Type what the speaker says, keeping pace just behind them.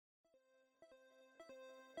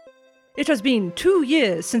It has been 2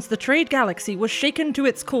 years since the trade galaxy was shaken to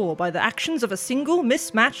its core by the actions of a single,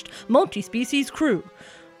 mismatched, multi-species crew.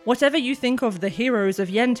 Whatever you think of the heroes of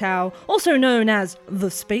Yentau, also known as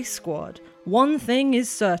the Space Squad, one thing is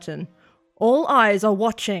certain. All eyes are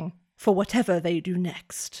watching for whatever they do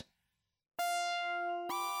next.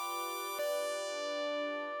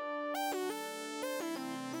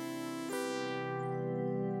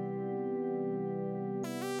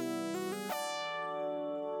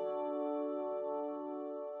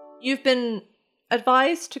 You've been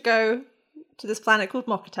advised to go to this planet called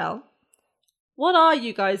Mok'Tel. What are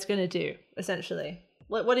you guys going to do, essentially?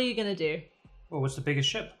 What are you going to do? Well, what's the biggest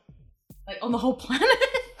ship? Like, on the whole planet?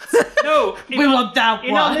 No, We want that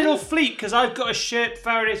in one. our little fleet, because I've got a ship,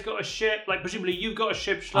 Faraday's got a ship, like presumably you've got a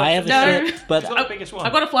ship. I have a No. ship, but Who's got the biggest one?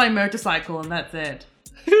 I've got a flying motorcycle and that's it.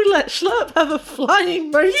 Who let Schlurp have a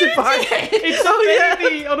flying motorbike? It's a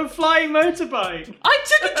baby on a flying motorbike. I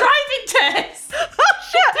took a driving test! Oh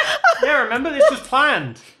shit! Yeah, remember this was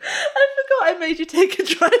planned. I forgot I made you take a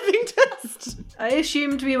driving test. I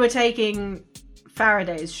assumed we were taking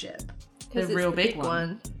Faraday's ship. The real big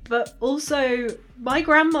one. But also, my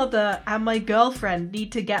grandmother and my girlfriend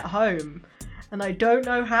need to get home. And I don't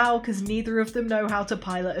know how, because neither of them know how to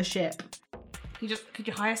pilot a ship. Could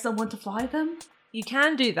you hire someone to fly them? You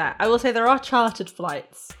can do that. I will say there are chartered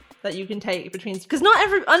flights that you can take between, because not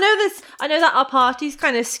every. I know that our party's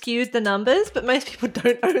kind of skewed the numbers, but most people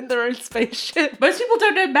don't own their own spaceship. Most people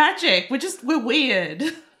don't know magic. We're weird.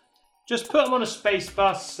 Just put them on a space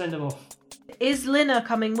bus, send them off. Is Lina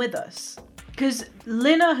coming with us? Because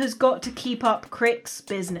Lina has got to keep up Crick's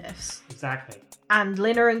business. Exactly. And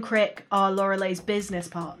Lina and Crick are Lorelei's business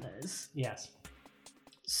partners. Yes.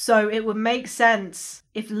 So it would make sense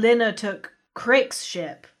if Lina took Crick's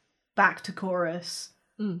ship back to Chorus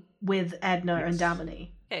with Edna and Damini.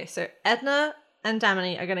 Okay, so Edna and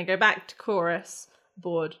Damini are going to go back to Chorus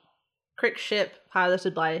aboard Crick's ship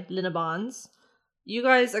piloted by Lina Barnes. You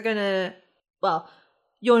guys are going to, well,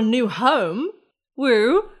 your new home,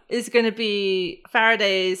 woo, is going to be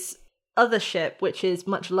Faraday's other ship, which is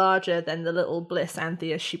much larger than the little Bliss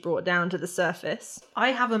Antheus she brought down to the surface. I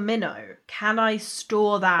have a minnow. Can I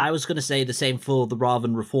store that? I was going to say the same for the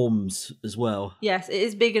Raven Reforms as well. Yes, it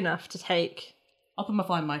is big enough to take. I'll put my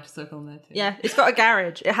flying motorcycle on there too. Yeah, it's got a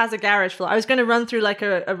garage. It has a garage full. I was going to run through like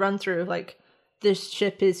a run through of like, this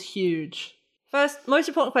ship is huge. First, most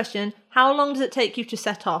important question, how long does it take you to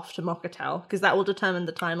set off to Mok'Tel? Because that will determine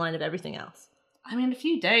the timeline of everything else. I mean, a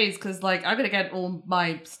few days, because, like, I'm going to get all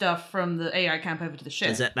my stuff from the AI camp over to the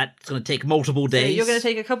ship. That's going to take multiple days? So you're going to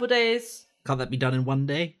take a couple days. Can't that be done in one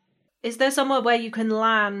day? Is there somewhere where you can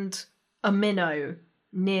land a minnow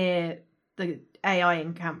near the AI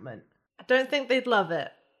encampment? I don't think they'd love it.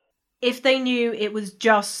 If they knew it was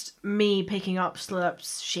just me picking up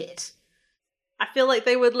Slurp's shit. I feel like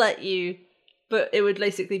they would let you, but it would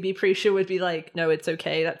basically be Prisha would be like, no, it's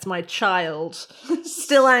okay, that's my child.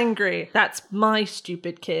 Still angry. That's my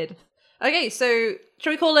stupid kid. Okay, so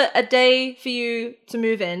shall we call it a day for you to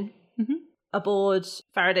move in aboard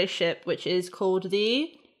Faraday's ship, which is called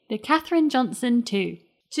the Catherine Johnson 2.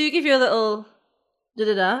 To give you a little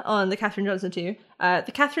on the Catherine Johnson 2,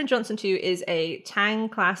 the Catherine Johnson 2 is a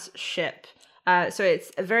Tang-class ship. So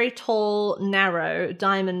it's a very tall, narrow,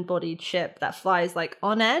 diamond-bodied ship that flies like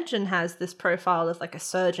on edge and has this profile of like a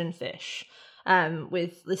surgeonfish,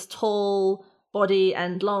 with this tall body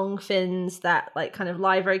and long fins that like kind of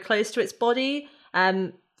lie very close to its body.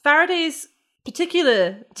 Faraday's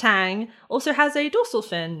particular Tang also has a dorsal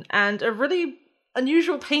fin and a really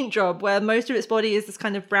unusual paint job where most of its body is this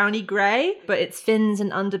kind of browny grey, but its fins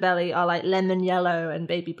and underbelly are like lemon yellow and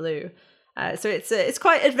baby blue. So it's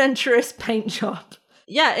quite adventurous paint job.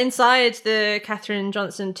 Yeah, inside the Catherine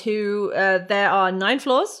Johnson 2, there are 9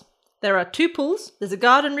 floors. There are 2 pools. There's a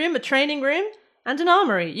garden room, a training room, and an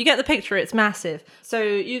armory. You get the picture, it's massive. So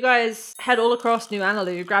you guys head all across New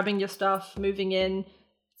Analu, grabbing your stuff, moving in,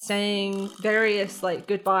 saying various like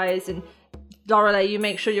goodbyes, and Lorelei, you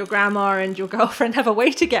make sure your grandma and your girlfriend have a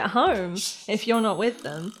way to get home if you're not with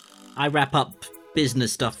them. I wrap up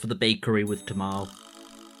business stuff for the bakery with Tamal.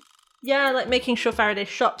 Yeah, like making sure Faraday's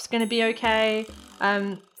shop's going to be okay.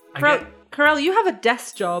 Corel, you have a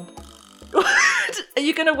desk job. Are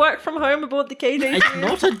you going to work from home aboard the KD? It's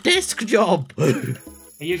not a desk job. Are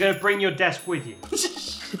you going to bring your desk with you?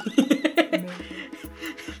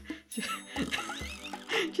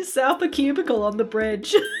 Just set up a cubicle on the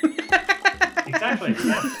bridge. Exactly.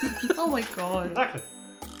 Yeah. Oh my god. Exactly.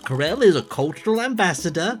 Corel is a cultural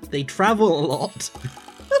ambassador. They travel a lot.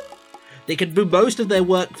 They can do most of their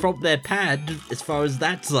work from their pad, as far as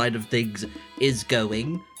that side of things is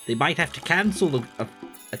going. They might have to cancel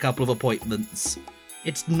a couple of appointments.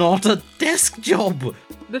 It's not a desk job.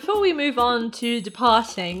 Before we move on to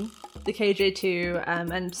departing the KJ2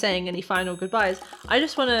 and saying any final goodbyes, I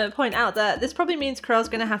just want to point out that this probably means Corell's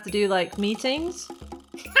going to have to do like meetings,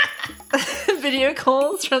 video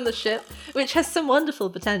calls from the ship, which has some wonderful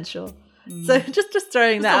potential. So just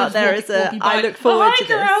throwing that out there as I look forward to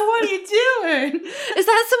this. Corell, what are you doing? Is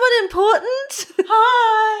that someone important?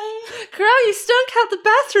 Hi. Corell, you stunk out the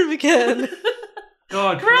bathroom again.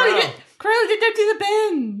 God, Corell, did don't do the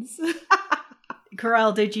bins.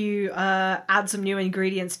 Corell, did you add some new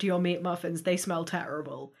ingredients to your meat muffins? They smell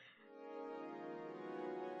terrible.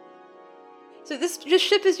 So this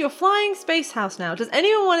ship is your flying space house now. Does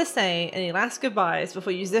anyone want to say any last goodbyes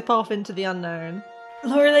before you zip off into the unknown?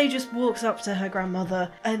 Lorelei just walks up to her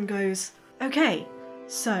grandmother and goes, "Okay,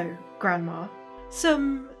 so, Grandma,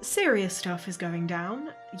 some serious stuff is going down.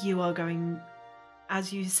 You are going,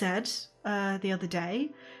 as you said the other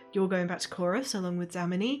day, you're going back to Chorus along with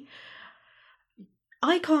Damini.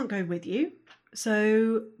 I can't go with you,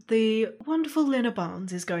 so the wonderful Lina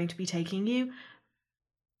Barnes is going to be taking you.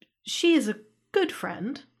 She is a good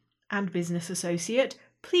friend and business associate.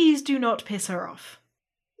 Please do not piss her off."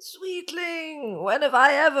 Sweetling, when have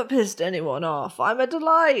I ever pissed anyone off? I'm a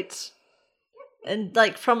delight. And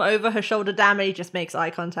like from over her shoulder, Damini just makes eye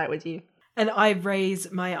contact with you. And I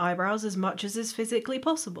raise my eyebrows as much as is physically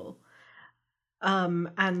possible.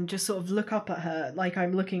 And just sort of look up at her like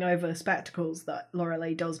I'm looking over spectacles that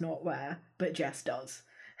Lorelei does not wear, but Jess does.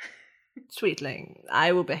 Sweetling,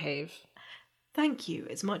 I will behave. Thank you,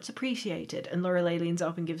 it's much appreciated. And Lorelei leans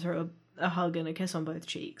up and gives her a hug and a kiss on both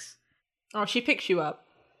cheeks. Oh, she picks you up.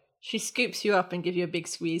 She scoops you up and gives you a big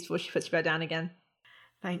squeeze before she puts you back down again.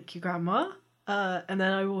 Thank you, Grandma. And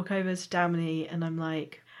then I walk over to Damini and I'm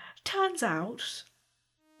like, turns out,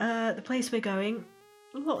 the place we're going,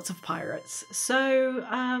 lots of pirates. So,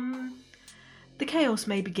 the chaos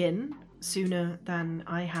may begin sooner than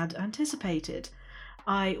I had anticipated.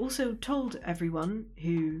 I also told everyone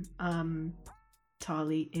who,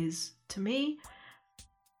 Tali is to me.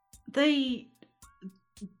 They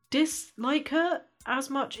dislike her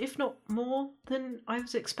as much, if not more, than I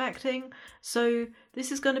was expecting. So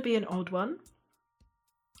this is going to be an odd one.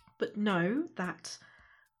 But know that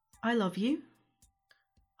I love you.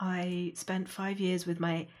 I spent 5 years with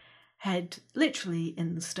my head literally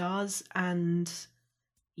in the stars, and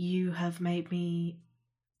you have made me,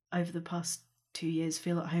 over the past 2 years,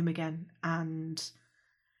 feel at home again. And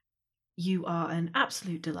you are an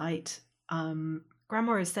absolute delight.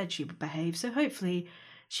 Grandma has said she would behave, so hopefully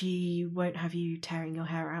she won't have you tearing your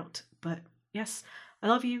hair out. But yes, I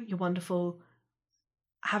love you. You're wonderful.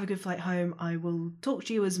 Have a good flight home. I will talk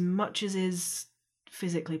to you as much as is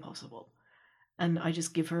physically possible. And I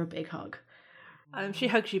just give her a big hug. She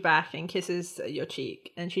hugs you back and kisses your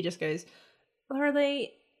cheek, and she just goes, Lorelei,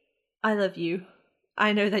 I love you.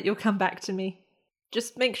 I know that you'll come back to me.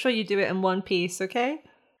 Just make sure you do it in one piece, okay?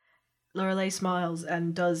 Lorelei smiles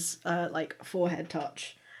and does like a forehead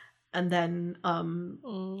touch, and then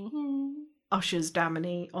ushers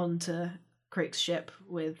Damini onto Crick's ship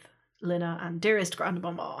with Lina and dearest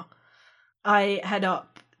Grandmama. I head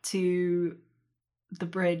up to the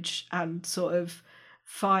bridge and sort of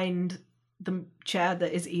find the chair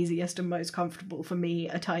that is easiest and most comfortable for me,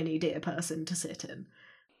 a tiny dear person, to sit in.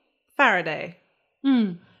 Faraday,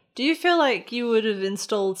 do you feel like you would have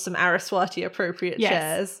installed some Araswati appropriate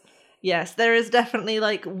chairs? Yes, there is definitely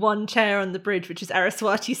like one chair on the bridge which is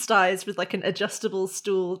Araswati style with like an adjustable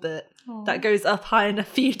stool that goes up high enough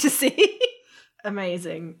for you to see.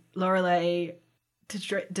 Amazing. Lorelei,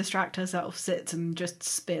 to distract herself, sits and just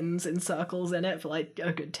spins in circles in it for like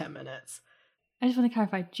a good 10 minutes. I just want to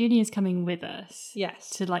clarify, Julie is coming with us. Yes.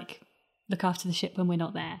 To like look after the ship when we're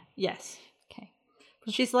not there. Yes. Okay.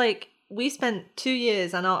 She's like, we spent 2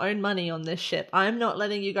 years and our own money on this ship. I'm not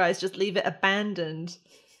letting you guys just leave it abandoned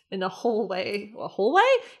in a hallway,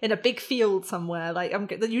 in a big field somewhere. Like,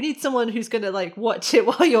 you need someone who's gonna like watch it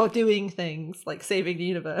while you're doing things, like saving the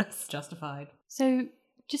universe. Justified. So,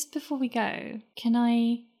 just before we go, can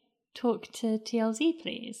I talk to TLZ,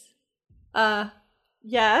 please?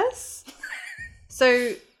 Yes.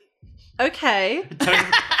 So, okay.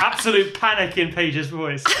 Absolute panic in Paige's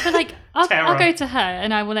voice. But like, I'll Terror. go to her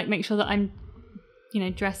and I will like make sure that I'm,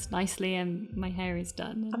 dressed nicely and my hair is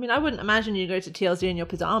done. I mean, I wouldn't imagine you go to TLZ in your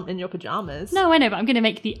pajamas. No, I know, but I'm going to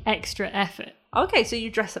make the extra effort. Okay, so you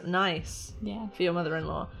dress up nice. Yeah. For your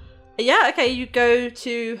mother-in-law. Yeah, okay, you go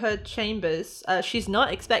to her chambers. She's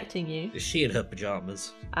not expecting you. Is she in her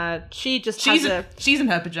pajamas? She's in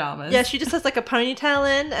her pajamas. Yeah, she just has like a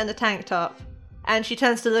ponytail in and a tank top. And she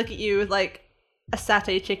turns to look at you with like a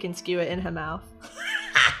satay chicken skewer in her mouth.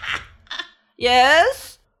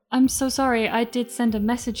 Yes? I'm so sorry. I did send a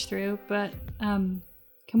message through, but can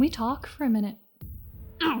we talk for a minute?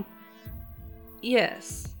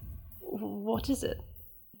 Yes. What is it?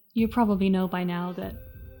 You probably know by now that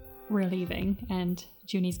we're leaving and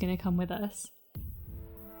Junie's gonna come with us.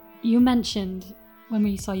 You mentioned when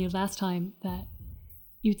we saw you last time that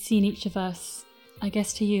you'd seen each of us, I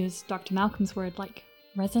guess to use Dr. Malcolm's word, like,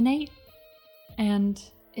 resonate. And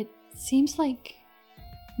it seems like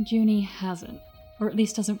Junie hasn't, or at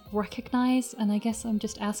least doesn't recognize, and I guess I'm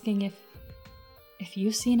just asking if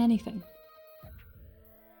you've seen anything.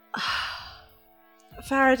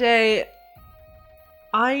 Faraday,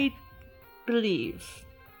 I believe,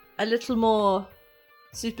 a little more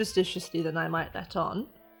superstitiously than I might let on,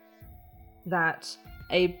 that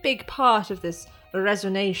a big part of this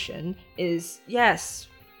resonation is, yes,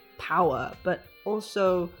 power, but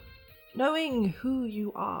also knowing who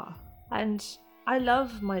you are. And I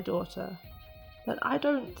love my daughter, but I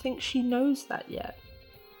don't think she knows that yet.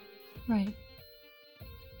 Right.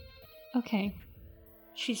 Okay.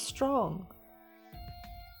 She's strong,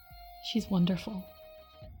 She's wonderful.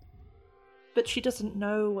 but she doesn't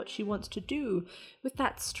know what she wants to do with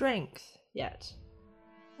that strength yet.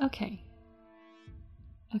 Okay.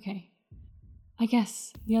 I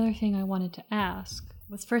guess the other thing I wanted to ask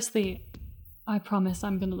was, firstly, I promise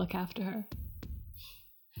I'm going to look after her.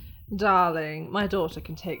 Darling, my daughter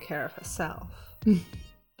can take care of herself.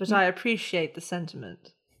 But I appreciate the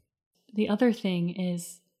sentiment. The other thing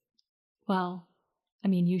is, well, I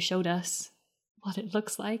mean, you showed us what it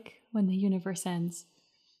looks like when the universe ends.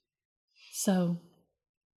 So,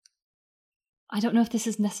 I don't know if this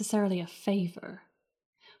is necessarily a favor.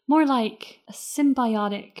 More like a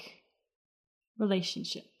symbiotic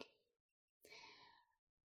relationship.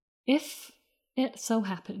 If it so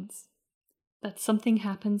happens that something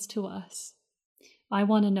happens to us, I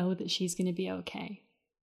want to know that she's going to be okay.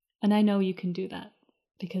 And I know you can do that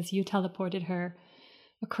because you teleported her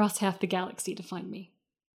across half the galaxy to find me.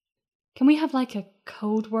 Can we have like a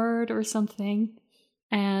code word or something?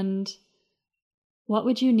 And what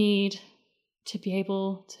would you need to be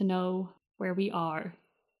able to know where we are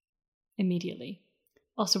immediately?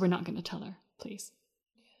 Also, we're not going to tell her, please.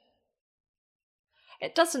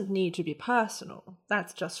 It doesn't need to be personal,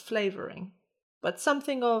 that's just flavoring. But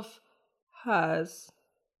something of hers.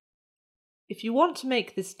 If you want to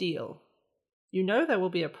make this deal, you know there will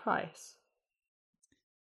be a price.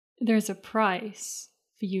 There's a price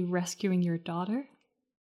for you rescuing your daughter?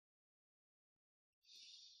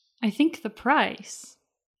 I think the price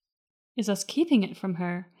is us keeping it from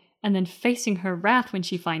her and then facing her wrath when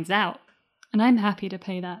she finds out. And I'm happy to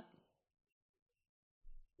pay that.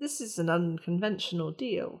 This is an unconventional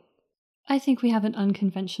deal. I think we have an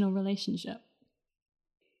unconventional relationship.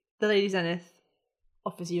 The Lady Zenith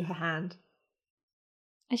offers you her hand,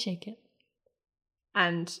 I shake it.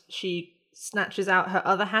 and she snatches out her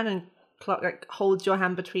other hand and holds your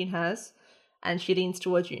hand between hers, and she leans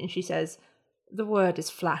towards you and she says, "The word is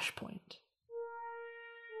flashpoint."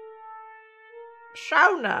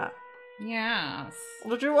 Shona, Yes.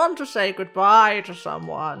 would you want to say goodbye to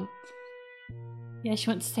someone? Yeah, she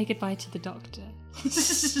wants to say goodbye to the doctor.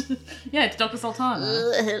 Yeah, it's Dr. Sultana.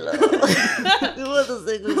 Hello. You want to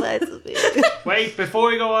say goodbye to me? Wait, before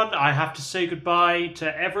we go on, I have to say goodbye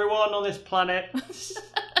to everyone on this planet.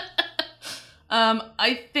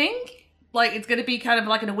 I think like it's gonna be kind of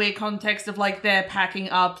like in a weird context of like they're packing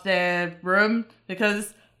up their room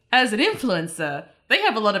because as an influencer, they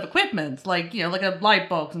have a lot of equipment, like, you know, like a light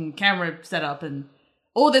box and camera setup and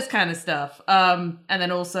all this kind of stuff. And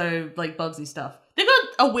then also like Bugsy stuff. They've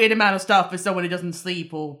got a weird amount of stuff for someone who doesn't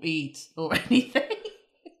sleep or eat or anything.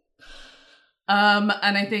 And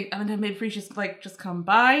I think maybe we should just come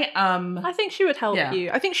by. I think she would help Yeah. you.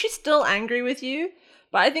 I think she's still angry with you,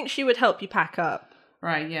 but I think she would help you pack up.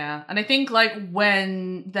 Right, yeah. And I think, like,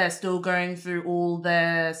 when they're still going through all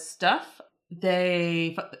their stuff,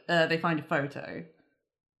 they find a photo.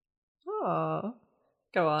 Oh,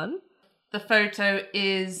 go on. The photo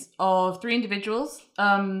is of 3 individuals.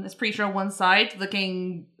 There's Preacher on one side,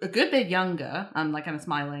 looking a good bit younger, like, kind of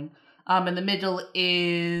smiling. In the middle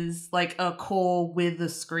is, like, a core with a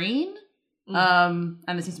screen. And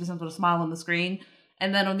there seems to be some sort of smile on the screen.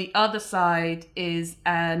 And then on the other side is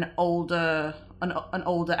an older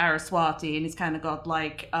Araswati, and he's kind of got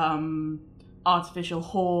like artificial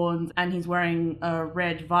horns, and he's wearing a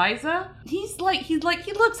red visor. He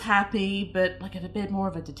looks happy, but like in a bit more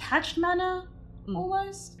of a detached manner,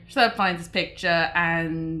 almost. Sherlock finds this picture,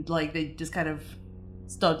 and like they just kind of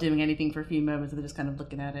stop doing anything for a few moments, and they're just kind of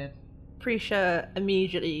looking at it. Prisha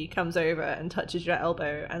immediately comes over and touches your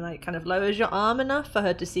elbow and like kind of lowers your arm enough for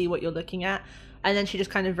her to see what you're looking at, and then she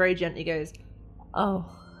just kind of very gently goes, "Oh,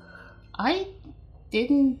 I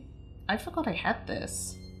forgot I had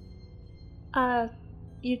this.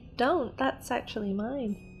 you don't. That's actually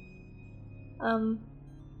mine.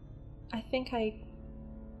 I think I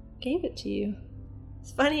gave it to you.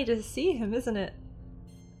 It's funny to see him, isn't it?"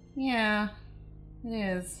 Yeah,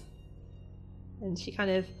 it is. And she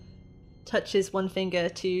kind of touches one finger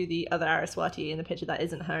to the other Araswati in the picture that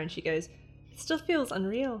isn't her, and she goes, "It still feels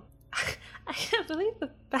unreal. I can't believe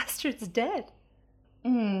the bastard's dead."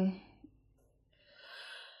 Mm.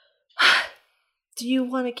 Do you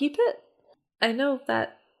want to keep it? I know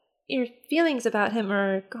that your feelings about him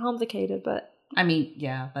are complicated, but I mean,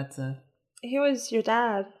 yeah, that's he was your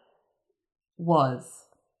dad. was.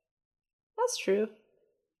 That's true.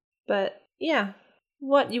 But yeah,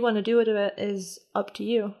 what you want to do with it is up to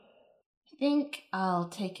you. I think I'll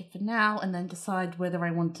take it for now and then decide whether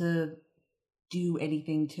I want to do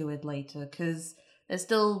anything to it later, because there's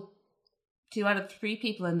still 2 out of 3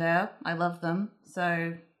 people in there. I love them,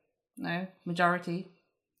 so, no, majority.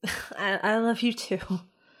 I love you too.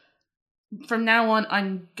 From now on,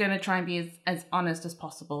 I'm gonna try and be as honest as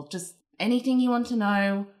possible. Just anything you want to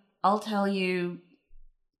know, I'll tell you.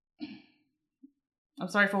 I'm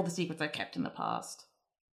sorry for all the secrets I've kept in the past.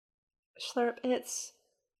 Slurp, it's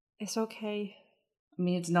okay. I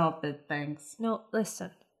mean, it's not, but thanks. No,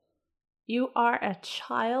 listen. You are a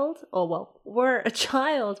child, we're a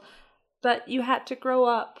child, but you had to grow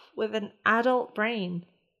up with an adult brain.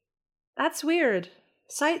 That's weird.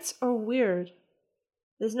 Sights are weird.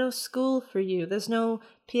 There's no school for you. There's no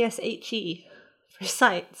PSHE for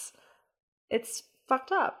sights. It's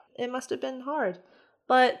fucked up. It must have been hard.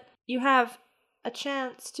 But you have a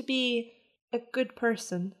chance to be a good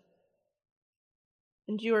person.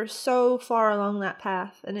 And you are so far along that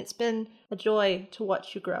path, and it's been a joy to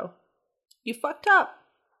watch you grow. You fucked up.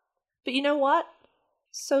 But you know what?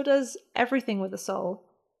 So does everything with a soul.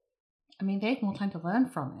 I mean, they have more time to learn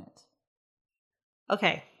from it.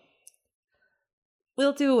 Okay.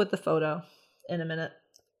 We'll deal with the photo in a minute.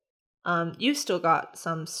 You still got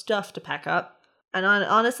some stuff to pack up. And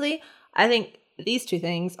honestly, I think these 2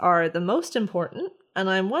 things are the most important, and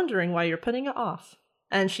I'm wondering why you're putting it off.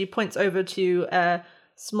 And she points over to a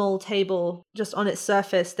small table. Just on its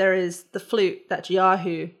surface, there is the flute that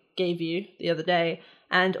Jiahu gave you the other day,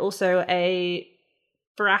 and also a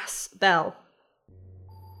brass bell.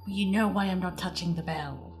 You know why I'm not touching the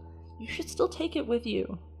bell. You should still take it with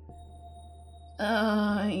you.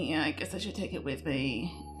 Yeah, I guess I should take it with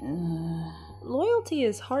me. Loyalty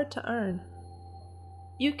is hard to earn.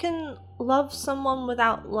 You can love someone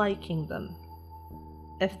without liking them,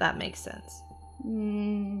 if that makes sense.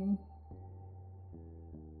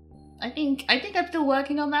 I think I'm still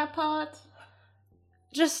working on that part.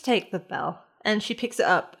 Just take the bell. And she picks it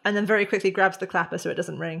up and then very quickly grabs the clapper so it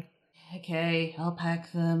doesn't ring. Okay, I'll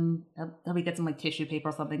pack them. Help me get some like tissue paper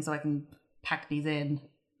or something so I can pack these in.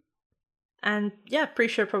 And yeah,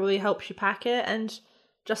 Prisha probably helps you pack it, and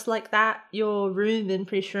just like that, your room in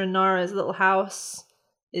Prisha and Nara's little house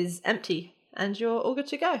is empty, and you're all good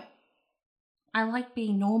to go. I like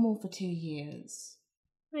being normal for 2 years.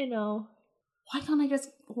 I know. Why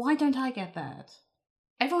don't I get that?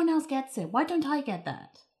 Everyone else gets it. Why don't I get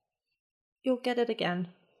that? You'll get it again.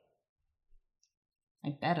 I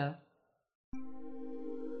better.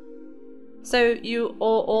 So you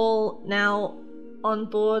are all now on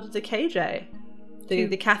board the KJ,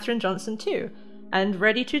 the Catherine Johnson 2, and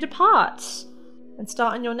ready to depart and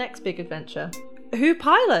start on your next big adventure. Who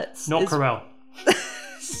pilots? Not Corel.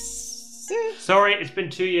 Sorry, it's been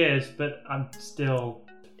 2 years, but I'm still...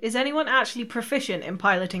 Is anyone actually proficient in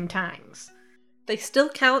piloting tanks? They still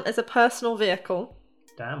count as a personal vehicle.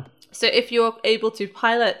 Damn. So if you're able to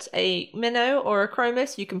pilot a Minnow or a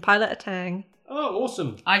Chromis, you can pilot a Tang. Oh,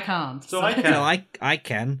 awesome. I can't. So I can. No, I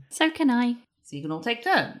can. So can I. So you can all take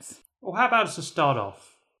turns. Well, how about to start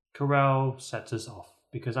off? Corel sets us off,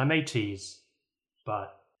 because I may tease,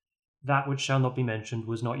 but that which shall not be mentioned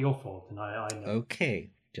was not your fault, and I know.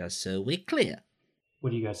 Okay, just so we're clear.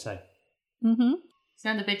 What do you guys say? Mm-hmm.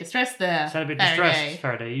 Sound a bit distressed there. Sound a bit Faraday. distressed,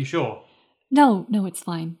 Faraday. Are you sure? No, it's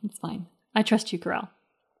fine. It's fine. I trust you, Corel.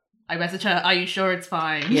 I message her, are you sure it's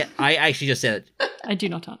fine? Yeah, I actually just said I do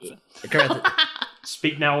not answer. it. Correct.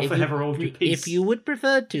 Speak now or forever hold your peace. If you would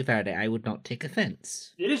prefer to, Faraday, I would not take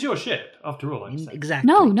offence. It is your ship, after all, I'm saying. Exactly.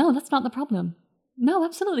 No, that's not the problem. No,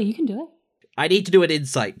 absolutely, you can do it. I need to do an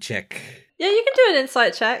insight check. Yeah, you can do an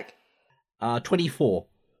insight check. 24.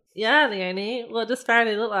 Yeah, Leonie. What does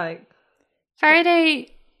Faraday look like?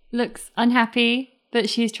 Faraday looks unhappy, but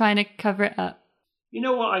she's trying to cover it up. You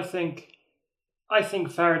know what I think? I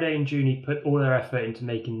think Faraday and Junie put all their effort into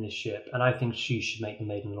making this ship, and I think she should make the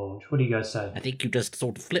maiden launch. What do you guys say? I think you just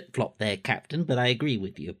sort of flip-flop there, Captain, but I agree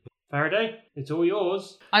with you. Faraday, it's all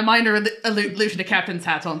yours. I minor illusion a captain's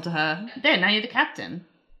hat onto her. There, now you're the captain.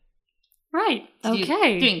 Right, So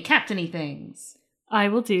okay. you're doing captainy things. I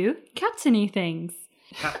will do captainy things.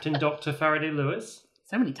 Captain Dr. Faraday Lewis.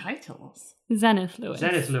 So many titles. Zenith Lewis.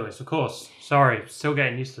 Zenith Lewis, of course. Sorry, still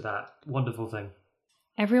getting used to that. Wonderful thing.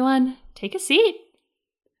 Everyone, take a seat.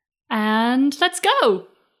 And let's go!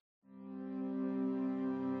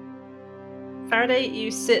 Faraday,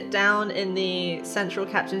 you sit down in the central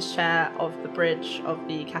captain's chair of the bridge of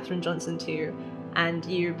the Catherine Johnson 2, and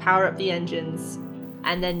you power up the engines,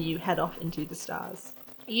 and then you head off into the stars.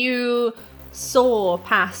 You soar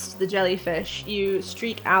past the jellyfish, you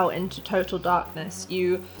streak out into total darkness,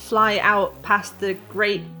 you fly out past the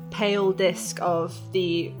great pale disk of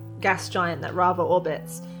the gas giant that Rava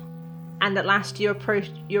orbits, and at last you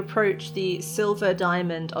approach the silver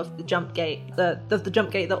diamond of the jump gate, the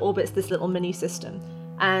jump gate that orbits this little mini system,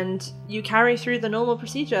 and you carry through the normal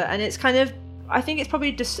procedure. And it's kind of, I think it's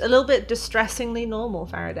probably just a little bit distressingly normal,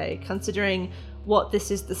 Faraday, considering what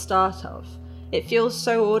this is the start of. It feels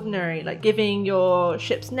so ordinary, like giving your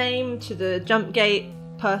ship's name to the jump gate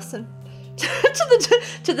person,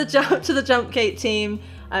 to the jump gate team.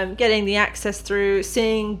 Getting the access through,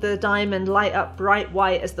 seeing the diamond light up bright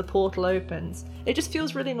white as the portal opens. It just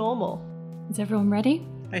feels really normal. Is everyone ready?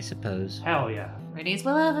 I suppose. Hell yeah. Ready as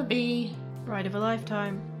we'll ever be. Ride of a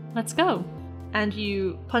lifetime. Let's go. And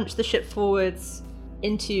you punch the ship forwards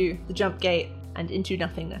into the jump gate and into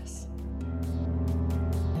nothingness.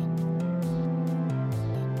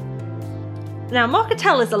 Now,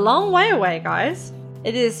 Mok'Tel is a long way away, guys.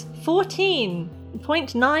 It is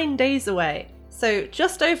 14.9 days away. So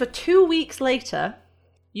just over 2 weeks later,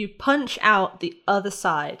 you punch out the other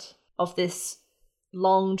side of this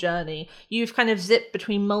long journey. You've kind of zipped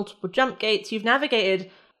between multiple jump gates. You've navigated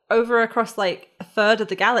over across like a third of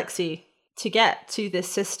the galaxy to get to this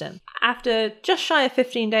system. After just shy of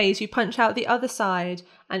 15 days, you punch out the other side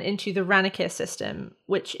and into the Ranakir system,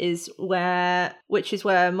 which is where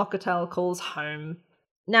Mok'Tel calls home.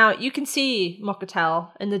 Now, you can see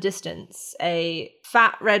Mok'Tel in the distance, a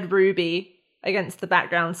fat red ruby against the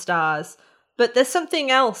background stars. But there's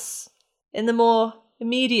something else in the more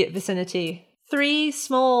immediate vicinity. 3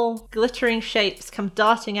 small, glittering shapes come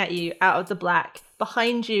darting at you out of the black.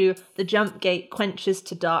 Behind you, the jump gate quenches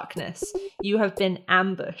to darkness. You have been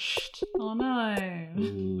ambushed. Oh no.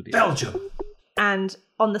 Ooh, dear. Belgium. And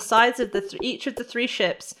on the sides of each of the 3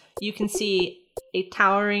 ships, you can see a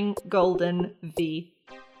towering golden V.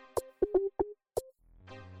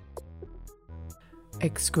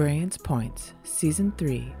 Experience Points Season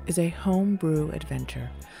 3 is a homebrew adventure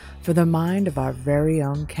for the mind of our very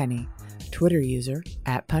own Kenny, Twitter user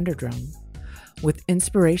 @Punderdrone, with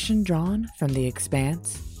inspiration drawn from The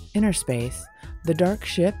Expanse, Inner Space, The Dark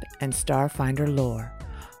Ship, and Starfinder lore.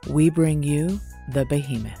 We bring you The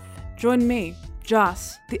Behemoth. Join me,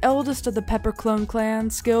 Joss, the eldest of the Pepperclone clan,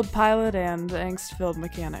 skilled pilot and angst-filled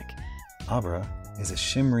mechanic. Abra is a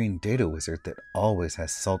shimmering data wizard that always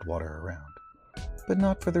has salt water around. But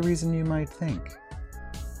not for the reason you might think.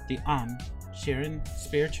 The Sharon,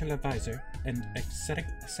 spiritual advisor and ascetic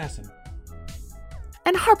assassin.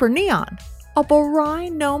 And Harper Neon, a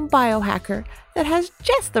Borai gnome biohacker that has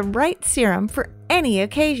just the right serum for any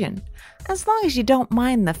occasion, as long as you don't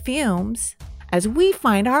mind the fumes, as we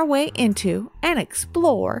find our way into and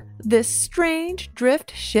explore this strange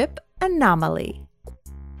drift ship anomaly.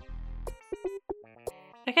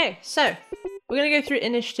 Okay, so we're going to go through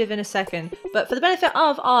initiative in a second, but for the benefit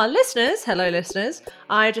of our listeners, hello listeners,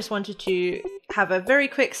 I just wanted to have a very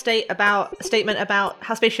quick statement about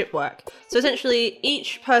how spaceship work. So essentially,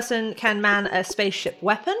 each person can man a spaceship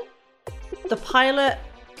weapon. The pilot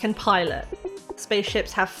can pilot.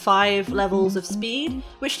 Spaceships have 5 levels of speed,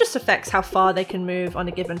 which just affects how far they can move on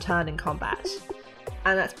a given turn in combat.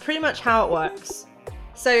 And that's pretty much how it works.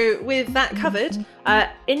 So with that covered,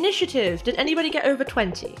 initiative, did anybody get over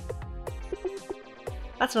 20?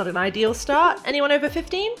 That's not an ideal start. Anyone over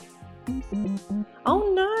 15?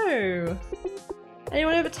 Oh no.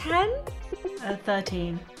 Anyone over 10?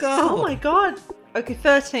 13. Oh my god. Okay,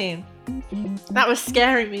 13. That was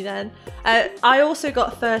scaring me then. I also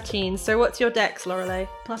got 13, so what's your dex, Lorelei?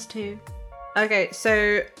 +2. Okay,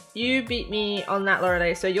 so you beat me on that,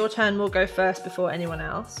 Lorelei, so your turn will go first before anyone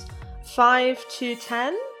else. 5 to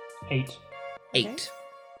 10? 8. 8.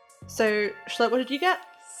 So, Schlupp, what did you get?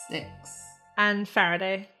 6. And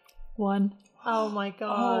Faraday? 1. Oh my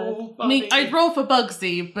god. Oh, I mean, I'd roll for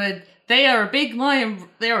Bugsy, but They are a big lion.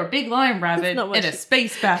 They are a big lion rabbit in a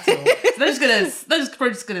space battle. So they're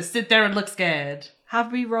just gonna sit there and look scared.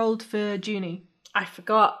 Have we rolled for Junie? I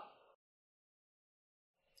forgot.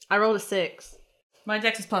 I rolled a 6. My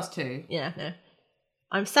dex is +2. Yeah, no.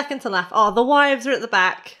 I'm second to left. Oh, the wives are at the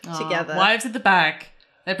back together. Wives at the back.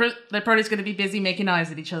 They're probably just going to be busy making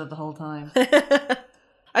eyes at each other the whole time.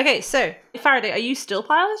 Okay, so, Faraday, are you still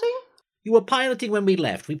piloting? You were piloting when we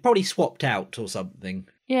left. We probably swapped out or something.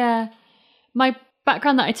 Yeah. My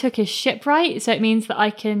background that I took is shipwright, so it means that I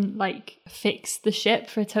can, fix the ship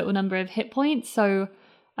for a total number of hit points, so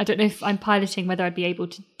I don't know if I'm piloting whether I'd be able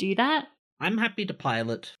to do that. I'm happy to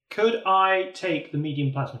pilot. Could I take the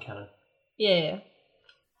medium plasma cannon? Yeah.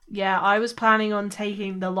 Yeah, I was planning on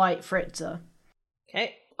taking the light Fritzer.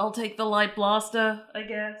 Okay. I'll take the light blaster, I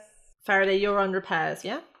guess. Faraday, you're on repairs,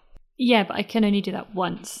 yeah? Yeah, but I can only do that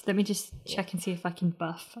once. Let me just check and see if I can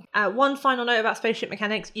buff. One final note about spaceship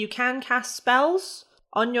mechanics. You can cast spells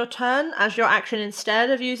on your turn as your action instead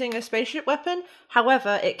of using a spaceship weapon.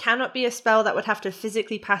 However, it cannot be a spell that would have to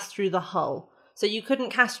physically pass through the hull. So you couldn't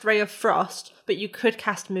cast Ray of Frost, but you could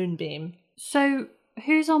cast Moonbeam. So,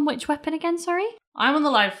 who's on which weapon again, sorry? I'm on the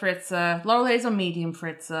light Fritzer. Lorelei's on medium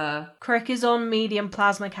Fritzer. Crick is on medium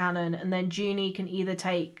plasma cannon, and then Junie can either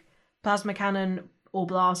take plasma cannon or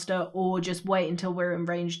blaster, or just wait until we're in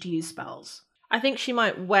range to use spells. I think she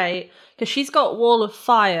might wait, because she's got Wall of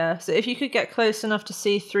Fire, so if you could get close enough to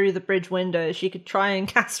see through the bridge windows, she could try and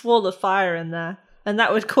cast Wall of Fire in there, and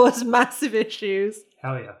that would cause massive issues.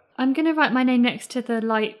 Hell yeah. I'm going to write my name next to the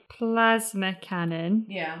light plasma cannon.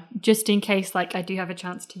 Yeah. Just in case, I do have a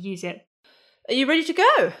chance to use it. Are you ready to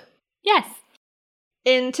go? Yes.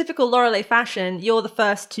 In typical Lorelei fashion, you're the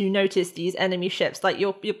first to notice these enemy ships.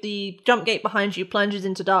 The jump gate behind you plunges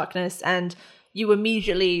into darkness, and you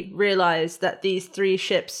immediately realize that these 3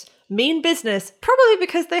 ships mean business, probably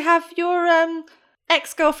because they have your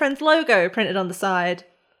ex-girlfriend's logo printed on the side.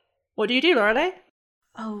 What do you do, Lorelei?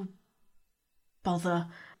 Oh, bother.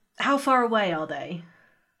 How far away are they?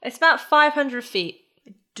 It's about 500 feet.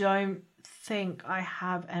 I don't think I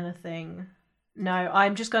have anything. No,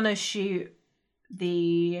 I'm just going to shoot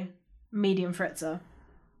the medium Fritzer.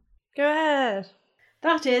 Go ahead.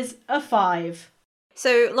 That is a 5.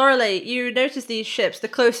 So, Lorelei, you notice these ships, the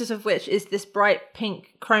closest of which is this bright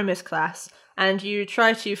pink Chromis class, and you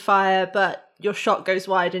try to fire, but your shot goes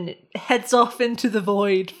wide and it heads off into the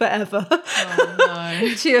void forever. Oh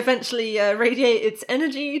no. To eventually radiate its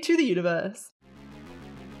energy to the universe.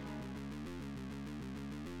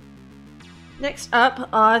 Next up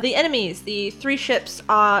are the enemies. The 3 ships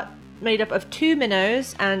are made up of 2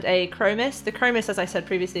 minnows and a Chromis. The Chromis, as I said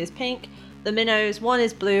previously, is pink. The minnows, one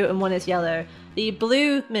is blue and one is yellow. The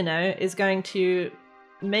blue minnow is going to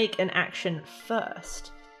make an action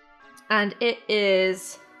first. And it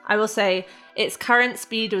is, I will say, its current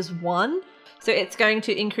speed was 1. So it's going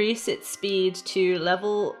to increase its speed to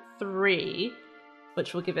level 3,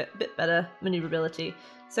 which will give it a bit better maneuverability.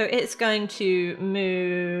 So it's going to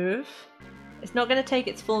move. It's not going to take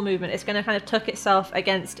its full movement. It's going to kind of tuck itself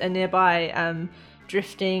against a nearby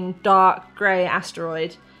drifting dark grey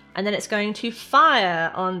asteroid. And then it's going to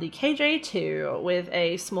fire on the KJ2 with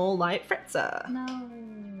a small light Fritzer. No.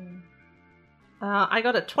 I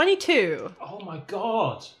got a 22. Oh my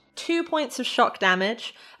god. 2 points of shock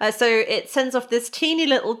damage. So it sends off this teeny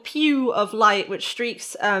little pew of light which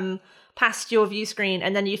streaks past your view screen,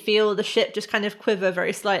 and then you feel the ship just kind of quiver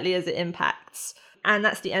very slightly as it impacts. And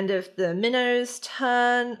that's the end of the minnow's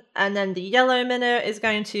turn. And then the yellow minnow is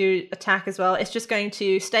going to attack as well. It's just going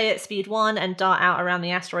to stay at speed 1 and dart out around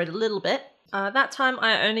the asteroid a little bit. That time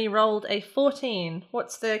I only rolled a 14.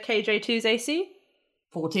 What's the KJ2's AC?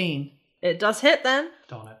 14. It does hit then.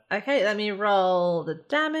 Darn it. Okay, let me roll the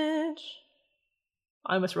damage.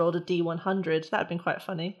 I almost rolled a D100. That would have been quite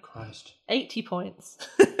funny. Christ. 80 points.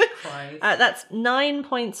 Christ. That's 9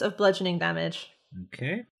 points of bludgeoning damage.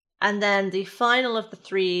 Okay. And then the final of the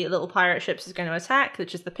 3 little pirate ships is going to attack,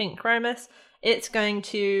 which is the pink Chromis. It's going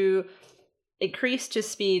to increase to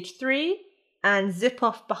speed 3 and zip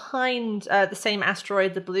off behind the same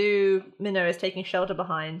asteroid the blue minnow is taking shelter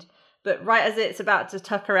behind. But right as it's about to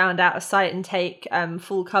tuck around out of sight and take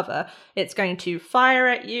full cover, it's going to fire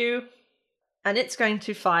at you. And it's going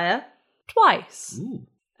to fire twice. Ooh.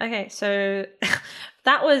 Okay, so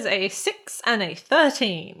that was a 6 and a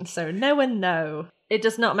 13. So no and no. It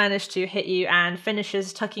does not manage to hit you and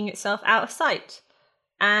finishes tucking itself out of sight.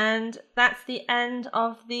 And that's the end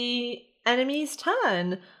of the enemy's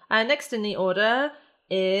turn. Next in the order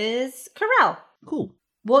is Corel. Cool.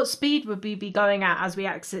 What speed would we be going at as we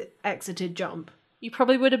exited jump? You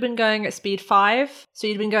probably would have been going at speed 5, so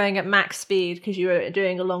you'd been going at max speed because you were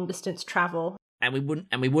doing a long distance travel. And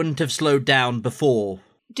we wouldn't have slowed down before.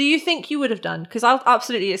 Do you think you would have done? Because I'll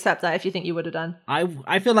absolutely accept that if you think you would have done.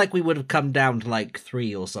 I feel like we would have come down to like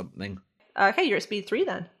 3 or something. Okay, you're at speed 3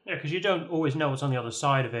 then. Yeah, because you don't always know what's on the other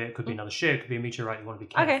side of it. It could be another ship, it could be a meteorite. You want to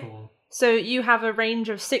be careful. Okay. So you have a range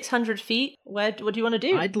of 600 feet. What do you want to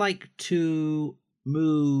do? I'd like to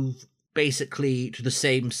move basically to the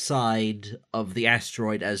same side of the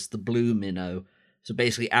asteroid as the blue minnow. So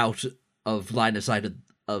basically out of line of sight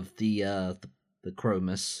of the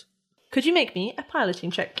Chromus. Could you make me a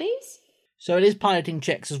piloting check, please? So it is piloting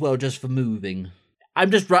checks as well, just for moving.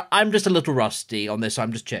 I'm just a little rusty on this, so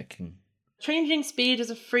I'm just checking. Changing speed is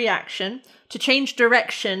a free action. To change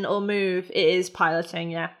direction or move, it is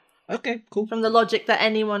piloting, yeah. Okay, cool. From the logic that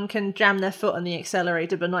anyone can jam their foot on the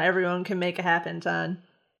accelerator, but not everyone can make a hairpin turn.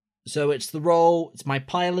 So it's the roll, it's my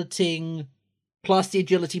piloting plus the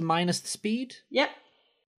agility minus the speed? Yep.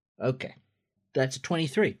 Okay. That's a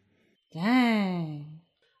 23. Dang.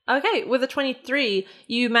 Okay, with a 23,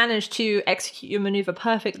 you managed to execute your maneuver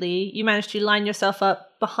perfectly. You managed to line yourself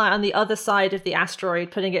up behind on the other side of the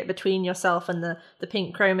asteroid, putting it between yourself and the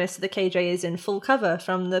pink chromis. The KJ is in full cover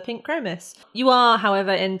from the pink chromis. You are,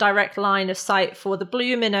 however, in direct line of sight for the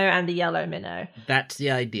blue minnow and the yellow minnow. That's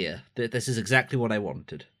the idea. This is exactly what I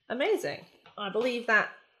wanted. Amazing. I believe that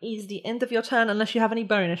is the end of your turn, unless you have any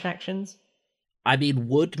bonus actions. I mean,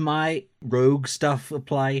 would my rogue stuff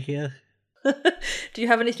apply here? Do you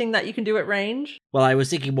have anything that you can do at range? Well, I was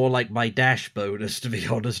thinking more like my dash bonus, to be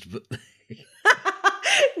honest, but...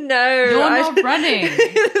 No. You're not running.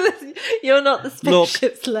 You're not the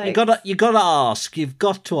spaceship's Look, legs. you gotta ask. You've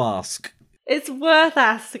got to ask. It's worth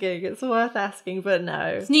asking, but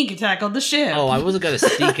no. Sneak attack on the ship. Oh, I wasn't gonna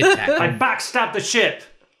sneak attack. I backstabbed the ship!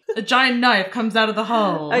 A giant knife comes out of the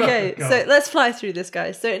hull. Okay, God. so let's fly through this,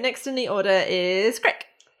 guys. So next in the order is Crick.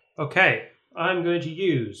 Okay, I'm going to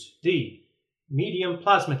use the medium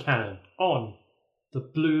plasma cannon on the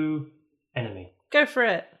blue enemy. Go for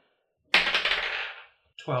it.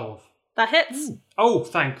 12. That hits. Ooh. Oh,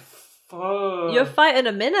 thank fuck. You're fighting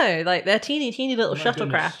a minnow. Like, they're teeny little Oh my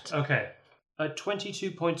shuttlecraft. goodness. Okay.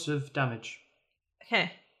 22 points of damage.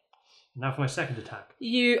 Okay. Now for my second attack.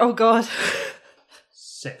 Oh god.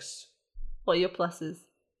 6. What are your pluses?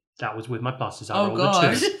 That was with my pluses. I Oh, rolled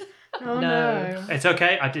God. a 2. Oh No. It's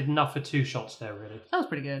okay. I did enough for 2 shots there, really. That was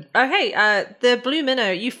pretty good. Okay, the blue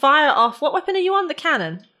minnow, you fire off... What weapon are you on? The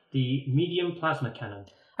cannon? The medium plasma cannon.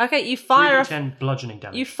 Okay, you fire off... 3d10 bludgeoning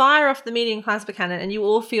damage. You fire off the medium plasma cannon, and you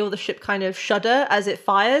all feel the ship kind of shudder as it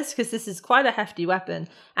fires, because this is quite a hefty weapon.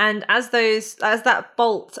 And as that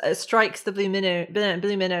bolt strikes the blue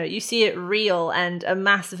minnow, you see it reel, and a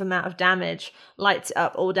massive amount of damage lights it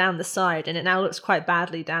up all down the side, and it now looks quite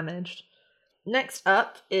badly damaged. Next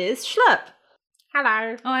up is Schlurp.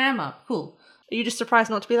 Hello. Oh, I am up. Cool. Are you just surprised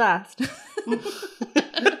not to be last?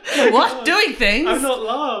 What? Doing things? I'm not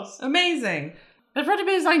last. Amazing. The problem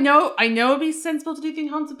is, I know it'd be sensible to do the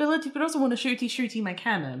enhanceability, but I also want to shooty my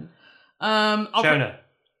cannon. Shona.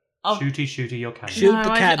 Shooty your cannon. Shoot the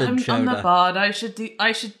cannon, I'm the Shona. bard. I should.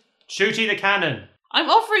 Shooty the cannon. I'm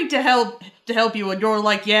offering to help you, and you're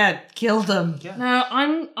like, yeah, kill them. Yeah. Now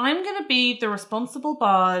I'm gonna be the responsible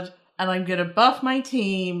bard, and I'm gonna buff my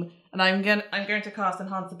team, and I'm going to cast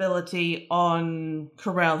enhanceability on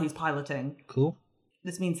Corel, who's piloting. Cool.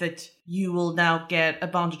 This means that you will now get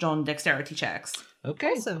advantage on dexterity checks.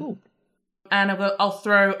 Okay, Awesome. cool. And I'll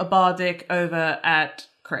throw a bardic over at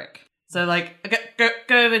Crick. So, like, go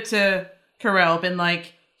over to Corel, been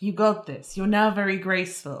like, you got this. You're now very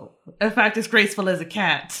graceful. In fact, as graceful as a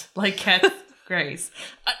cat. Like, cat's grace.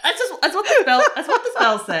 That's what the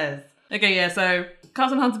spell says. Okay, yeah, so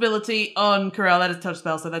cast enhanceability on Corel. That is a touch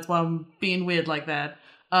spell, so that's why I'm being weird like that.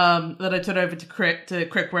 That I turn over to Crick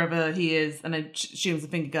wherever he is, and I shoot him some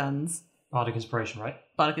finger guns. Bardic Inspiration, right?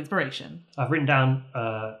 Bardic Inspiration. I've written down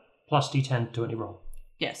plus d10 to any roll.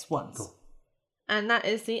 Yes, once. Cool. And that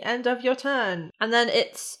is the end of your turn. And then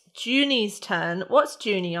it's Junie's turn. What's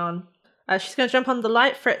Junie on? She's going to jump on the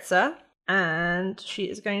light fritzer, and she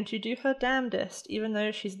is going to do her damnedest, even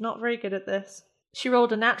though she's not very good at this. She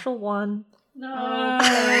rolled a natural 1. No.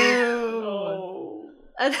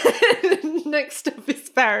 And then next up is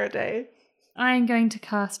Faraday. I am going to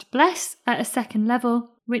cast Bless at a 2nd level,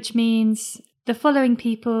 which means the following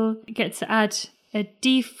people get to add a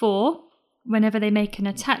d4 whenever they make an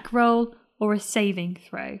attack roll or a saving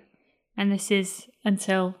throw. And this is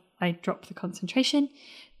until I drop the concentration.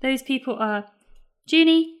 Those people are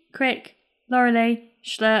Junie, Crick, Lorelei,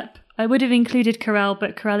 Schlurp. I would have included Corel,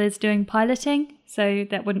 but Corel is doing piloting, so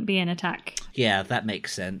that wouldn't be an attack. Yeah, that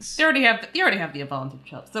makes sense. You already have the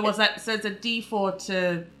advantage up. So what's that? So it's a D4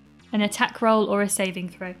 to... An attack roll or a saving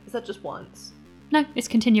throw. Is that just once? No, it's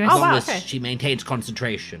continuous. As long wow, as okay. she maintains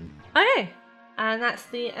concentration. Okay. And that's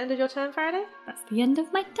the end of your turn, Faraday? That's the end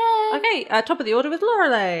of my turn. Okay, top of the order with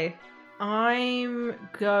Lorelei. I'm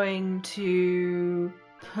going to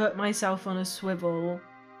put myself on a swivel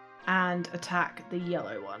and attack the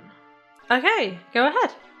yellow one. Okay, go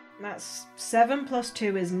ahead. That's 7 plus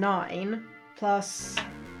 2 is 9, plus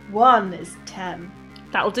 1 is 10.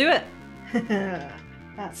 That'll do it.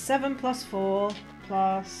 That's 7 plus 4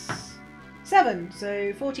 plus 7,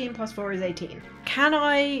 so 14 plus 4 is 18. Can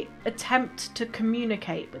I attempt to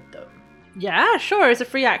communicate with them? Yeah, sure. As a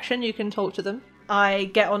free action, you can talk to them. I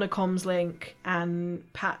get on a comms link and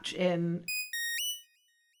patch in.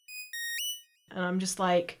 And I'm just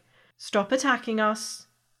like, stop attacking us.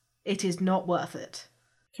 It is not worth it.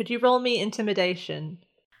 Could you roll me intimidation?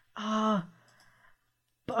 But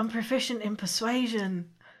I'm proficient in persuasion.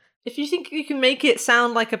 If you think you can make it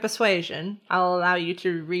sound like a persuasion, I'll allow you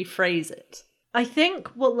to rephrase it. I think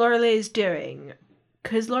what Lorelei is doing,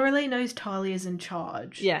 because Lorelei knows Tali is in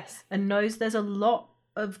charge. Yes. And knows there's a lot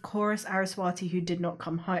of Chorus Araswati who did not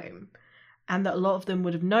come home. And that a lot of them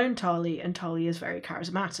would have known Tali, and Tali is very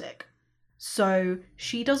charismatic. So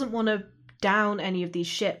she doesn't want to down any of these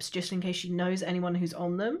ships just in case she knows anyone who's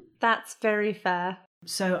on them. That's very fair.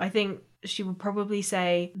 So I think she would probably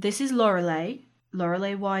say, "This is Lorelei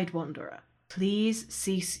Wide Wanderer. Please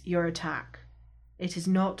cease your attack. It is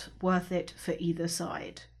not worth it for either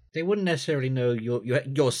side." They wouldn't necessarily know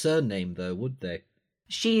your surname, though, would they?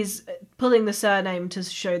 She's pulling the surname to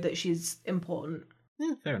show that she's important.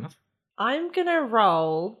 Yeah, fair enough. I'm gonna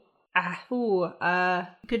roll. It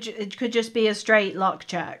could just be a straight luck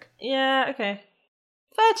check. Yeah, okay.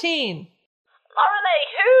 13. Lorelei,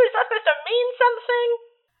 who? Is that supposed to mean something?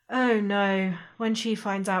 Oh no, when she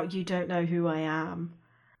finds out you don't know who I am.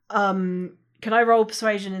 Can I roll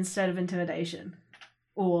persuasion instead of intimidation?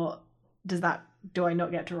 Or do I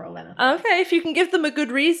not get to roll anything? Okay, if you can give them a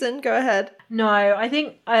good reason, go ahead. No, I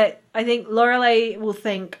think Lorelei will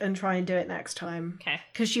think and try and do it next time. Okay.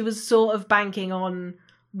 Because she was sort of banking on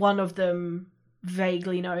one of them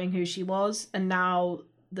vaguely knowing who she was, and now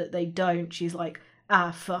that they don't, she's like,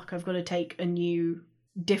 fuck, I've got to take a new,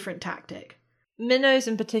 different tactic. Minnows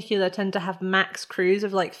in particular tend to have max crews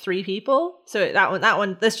of like 3 people. So that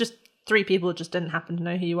one, there's just 3 people who just didn't happen to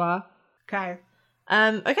know who you are. Okay.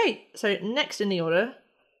 Okay, so next in the order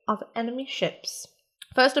are the enemy ships.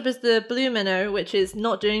 First up is the blue minnow, which is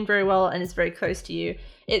not doing very well and is very close to you.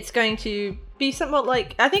 It's going to be somewhat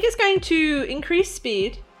like, I think it's going to increase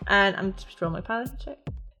speed, and I'm just rolling my piloting check.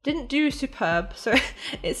 Didn't do superb, so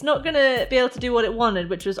it's not going to be able to do what it wanted,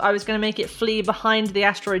 which was I was going to make it flee behind the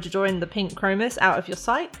asteroid to join the pink chromis out of your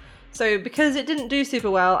sight. So because it didn't do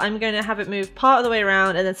super well, I'm going to have it move part of the way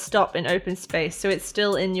around and then stop in open space, so it's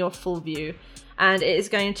still in your full view. And it is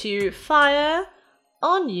going to fire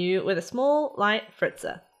on you with a small light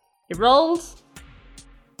fritzer. It rolls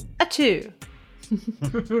a 2.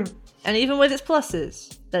 And even with its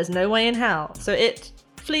pluses, there's no way in hell. So it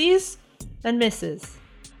flees and misses.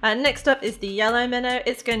 Next up is the yellow minnow.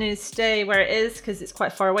 It's going to stay where it is because it's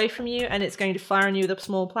quite far away from you, and it's going to fire on you with a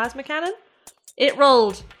small plasma cannon. It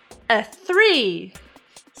rolled a 3.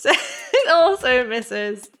 So it also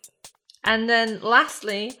misses. And then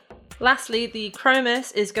lastly, the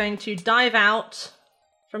Chromis is going to dive out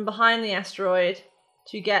from behind the asteroid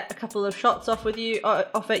to get a couple of shots off at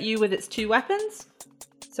you with its 2 weapons.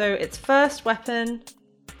 So its first weapon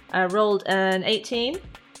rolled an 18,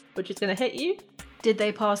 which is going to hit you. Did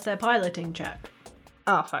they pass their piloting check?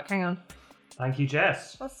 Oh, fuck, hang on. Thank you,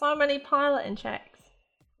 Jess. There's so many piloting checks.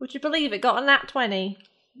 Would you believe it got a nat 20?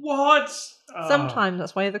 What? Sometimes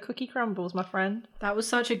that's why the cookie crumbles, my friend. That was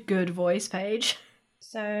such a good voice, Paige.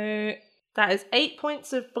 So that is 8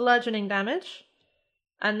 points of bludgeoning damage.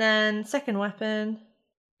 And then second weapon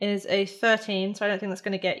is a 13, so I don't think that's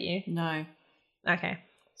going to get you. No. Okay,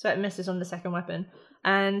 so it misses on the second weapon.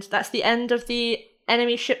 And that's the end of the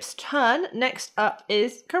enemy ship's turn. Next up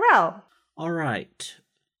is Corel. All right.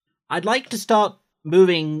 I'd like to start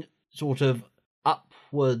moving sort of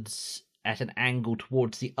upwards at an angle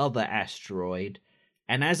towards the other asteroid.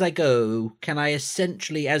 And as I go, can I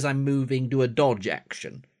essentially, as I'm moving, do a dodge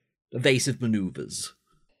action? Evasive maneuvers.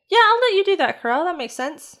 Yeah, I'll let you do that, Corel. That makes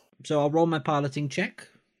sense. So I'll roll my piloting check.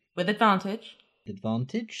 With advantage.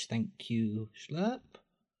 Advantage. Thank you, Schlurp.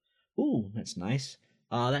 Ooh, that's nice.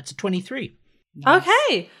 That's a 23. Nice.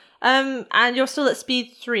 Okay. And you're still at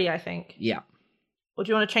speed 3, I think. Yeah. Or do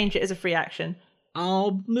you want to change it as a free action?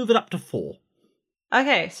 I'll move it up to 4.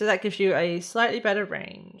 Okay, so that gives you a slightly better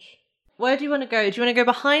range. Where do you want to go? Do you want to go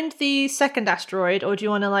behind the second asteroid, or do you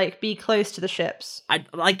want to like be close to the ships? I'd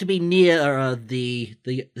like to be near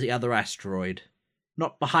the other asteroid.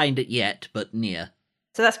 Not behind it yet, but near.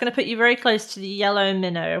 So that's going to put you very close to the yellow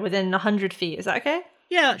minnow, within 100 feet. Is that okay?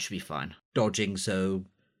 Yeah, it should be fine. Dodging, so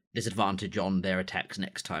disadvantage on their attacks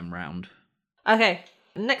next time round. Okay.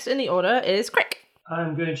 Next in the order is Crick.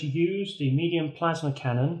 I'm going to use the medium plasma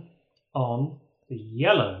cannon on the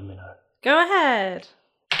yellow minnow. Go ahead.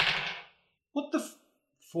 What the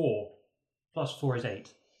 4 plus 4 is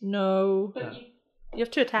 8. No. Yeah. You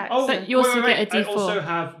have 2 attacks. Oh, So you also wait. get a D4. I also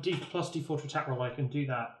have D plus D4 to attack roll. I can do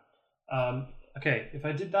that. Okay, if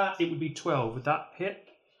I did that, it would be 12. Would that hit?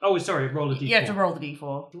 Oh, sorry, roll a D4. You have to roll the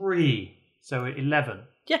d4. 3. So 11.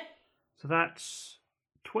 Yeah. So that's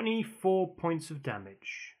 24 points of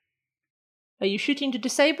damage. Are you shooting to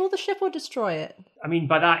disable the ship or destroy it? I mean,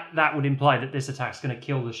 by that would imply that this attack's going to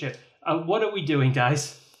kill the ship. What are we doing,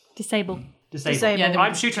 guys? Disable. Disable. Yeah,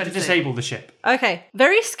 I'm shooting to disable the ship. Okay.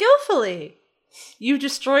 Very skillfully. You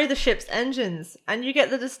destroy the ship's engines, and you get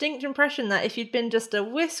the distinct impression that if you'd been just a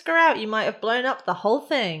whisker out, you might have blown up the whole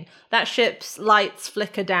thing. That ship's lights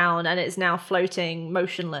flicker down, and it's now floating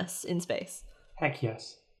motionless in space. Heck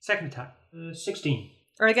yes. Second attack. 16.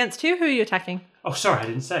 Or against who? Who are you attacking? Oh, sorry, I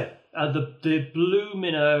didn't say. The blue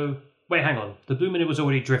minnow... Wait, hang on. The blue minnow was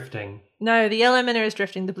already drifting. No, the yellow minnow is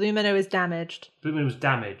drifting. The blue minnow is damaged. Blue minnow was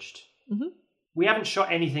damaged. Mm-hmm. We haven't shot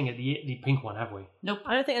anything at the pink one, have we? Nope.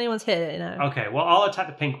 I don't think anyone's hit it, no. Okay, well, I'll attack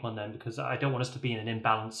the pink one then, because I don't want us to be in an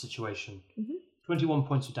imbalanced situation. Mm-hmm. 21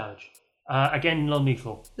 points of damage. Again,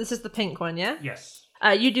 non-lethal. This is the pink one, yeah? Yes.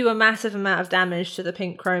 You do a massive amount of damage to the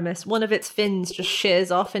pink chromis. One of its fins just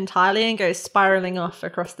shears off entirely and goes spiraling off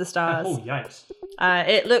across the stars. Oh, yikes.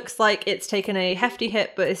 It looks like it's taken a hefty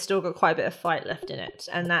hit, but it's still got quite a bit of fight left in it.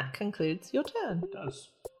 And that concludes your turn. It does.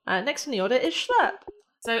 Next in the order is Schlurp.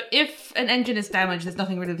 So if an engine is damaged, there's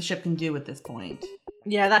nothing really the ship can do at this point.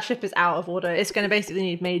 Yeah, that ship is out of order. It's going to basically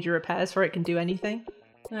need major repairs before it can do anything.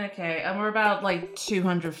 Okay, and we're about like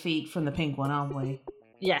 200 feet from the pink one, aren't we?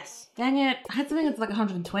 Yes. Dang it. I had something that's like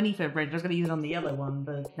 120 foot range. I was going to use it on the yellow one,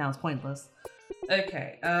 but now it's pointless.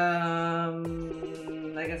 Okay, I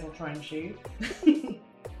guess I'll try and shoot. Who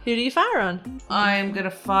do you fire on? I'm going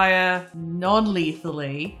to fire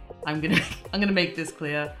non-lethally. I'm gonna make this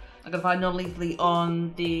clear. I'm gonna fire non-lethally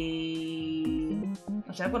on the...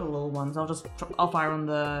 Actually, I've got a little one, so I'll fire on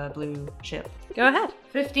the blue ship. Go ahead.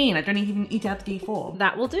 15. I don't even need to have the D4.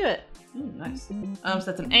 That will do it. Ooh, nice. So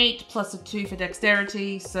that's an 8 plus a 2 for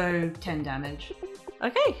dexterity, so 10 damage.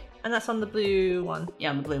 Okay, and that's on the blue one. Yeah,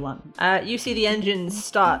 on the blue one. You see the engines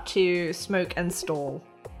start to smoke and stall.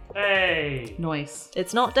 Hey! Nice.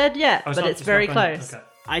 It's not dead yet, Oh, but it's very not going- close. Okay.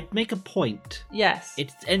 I'd make a point. Yes.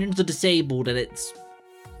 Its engines are disabled and it's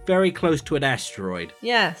very close to an asteroid.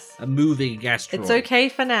 Yes. A moving asteroid. It's okay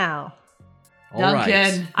for now. All right.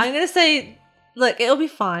 Duncan. I'm going to say, look, it'll be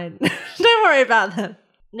fine. Don't worry about them.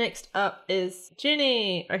 Next up is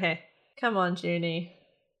Junie. Okay. Come on, Junie.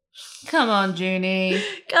 Come on, Junie.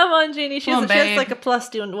 Come on, Junie. She Come has on, babe. like a plus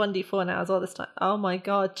 1d4 now as well this time. Oh my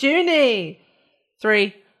god. Junie!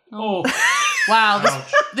 3. Oh, Wow,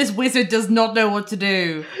 ouch. this wizard does not know what to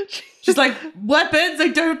do. She's like, weapons, I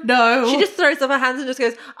don't know. She just throws up her hands and just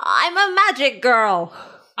goes, I'm a magic girl.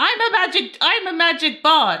 I'm a magic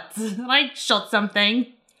bot. I shot something.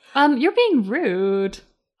 You're being rude.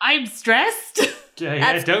 I'm stressed.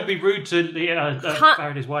 Yeah, don't be rude to the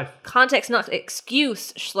Faraday's wife. Context not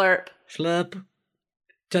excuse, Schlurp. Schlurp.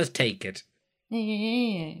 Just take it.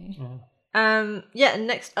 Yeah, and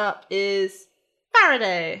next up is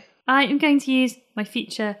Faraday. I am going to use my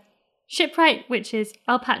feature Shipwright, which is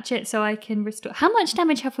I'll patch it so I can restore. How much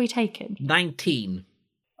damage have we taken? 19.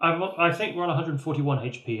 I think we're on 141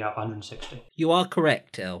 HP out of 160. You are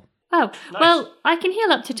correct, El. Oh, Nice. well, I can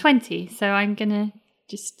heal up to 20, so I'm going to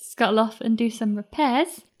just scuttle off and do some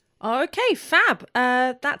repairs. Okay, fab.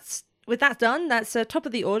 That's done. That's top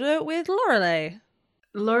of the order with Lorelei.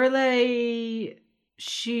 Lorelei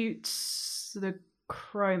shoots the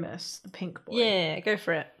Chromis, the pink boy. Yeah, go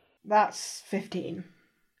for it. That's 15,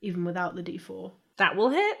 even without the D4. That will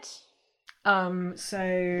hit.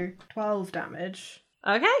 So 12 damage.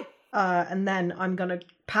 Okay. And then I'm gonna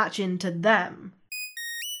patch into them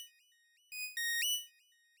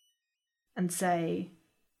and say,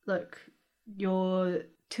 look, your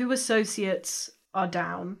 2 associates are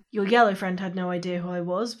down. Your yellow friend had no idea who I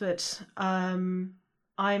was, but I'm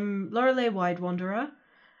Lorelei Wide Wanderer.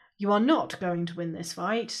 You are not going to win this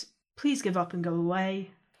fight. Please give up and go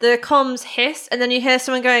away. The comms hiss, and then you hear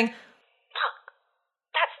someone going, Look,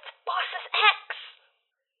 that's the boss's ex.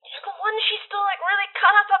 You're the one she's still, really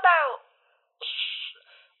cut up about.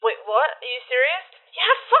 Wait, what? Are you serious?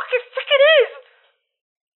 Yeah, fuck it is!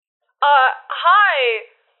 Hi.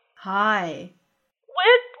 Hi.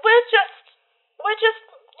 We're just,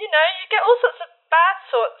 you know, you get all sorts of bad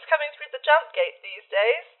sorts coming through the jump gate these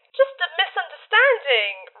days. Just a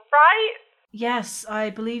misunderstanding, right? Yes,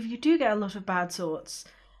 I believe you do get a lot of bad sorts.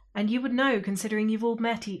 And you would know, considering you've all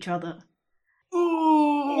met each other.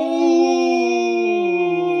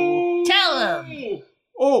 Tell him.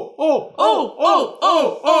 Oh!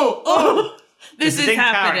 This is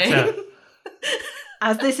happening. Character.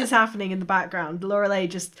 As this is happening in the background, Lorelei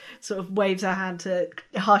just sort of waves her hand to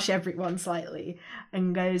hush everyone slightly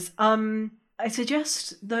and goes, I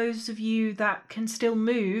suggest those of you that can still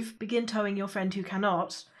move begin towing your friend who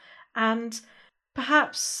cannot, and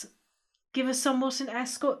perhaps give us somewhat an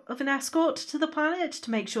escort to the planet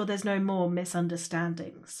to make sure there's no more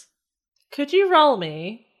misunderstandings. Could you roll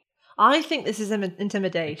me? I think this is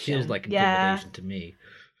intimidation. It feels like intimidation to me.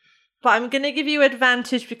 But I'm going to give you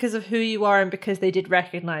advantage because of who you are and because they did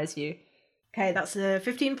recognize you. Okay, that's a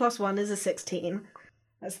 15 plus 1 is a 16.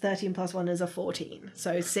 That's 13 plus 1 is a 14.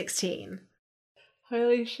 So 16.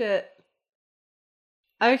 Holy shit.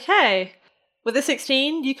 Okay. With a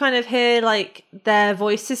 16, you kind of hear like their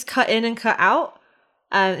voices cut in and cut out.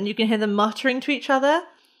 And you can hear them muttering to each other.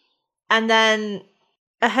 And then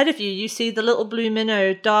ahead of you, you see the little blue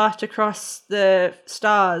minnow dart across the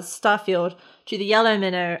starfield to the yellow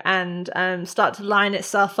minnow and start to line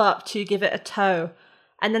itself up to give it a tow.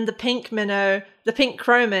 And then the pink minnow, the pink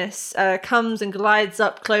chromis, comes and glides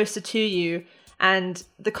up closer to you, and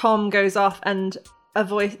the comm goes off, and the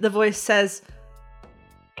voice says,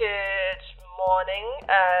 "Good morning,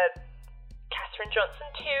 Catherine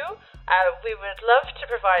Johnson 2. We would love to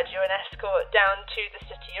provide you an escort down to the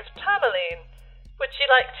city of Tourmaline. Would you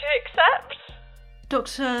like to accept?"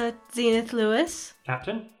 Dr. Zenith Lewis,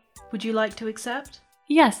 Captain? would you like to accept?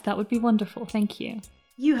 Yes, that would be wonderful. Thank you.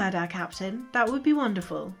 You heard our captain. That would be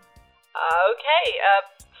wonderful. Okay,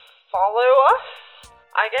 follow us,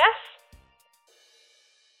 I guess.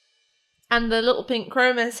 And the little pink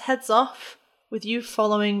chromis heads off, with you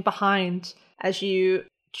following behind as you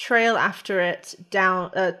trail after it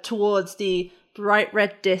down towards the bright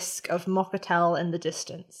red disc of Mockatel in the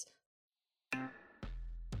distance.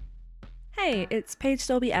 Hey, it's Paige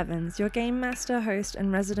Dolby Evans, your game master, host,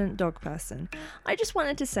 and resident dog person. I just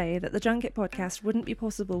wanted to say that the Junket podcast wouldn't be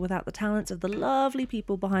possible without the talents of the lovely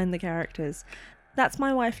people behind the characters. That's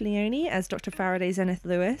my wife Leonie as Dr. Faraday Zenith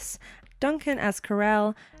Lewis, Duncan as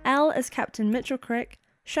Corell, Elle as Captain Mitchell Crick,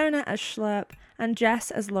 Shona as Schlurp, and Jess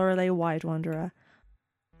as Lorelei Widewanderer.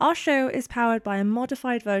 Our show is powered by a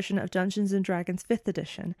modified version of Dungeons & Dragons 5th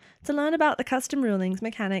edition. To learn about the custom rulings,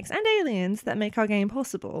 mechanics, and aliens that make our game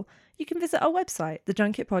possible, you can visit our website,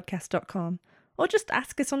 thejunketpodcast.com, or just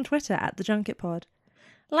ask us on Twitter at thejunketpod.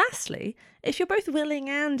 Lastly, if you're both willing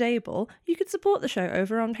and able, you could support the show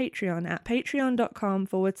over on Patreon at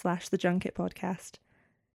patreon.com/thejunketpodcast.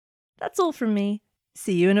 That's all from me.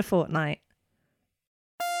 See you in a fortnight.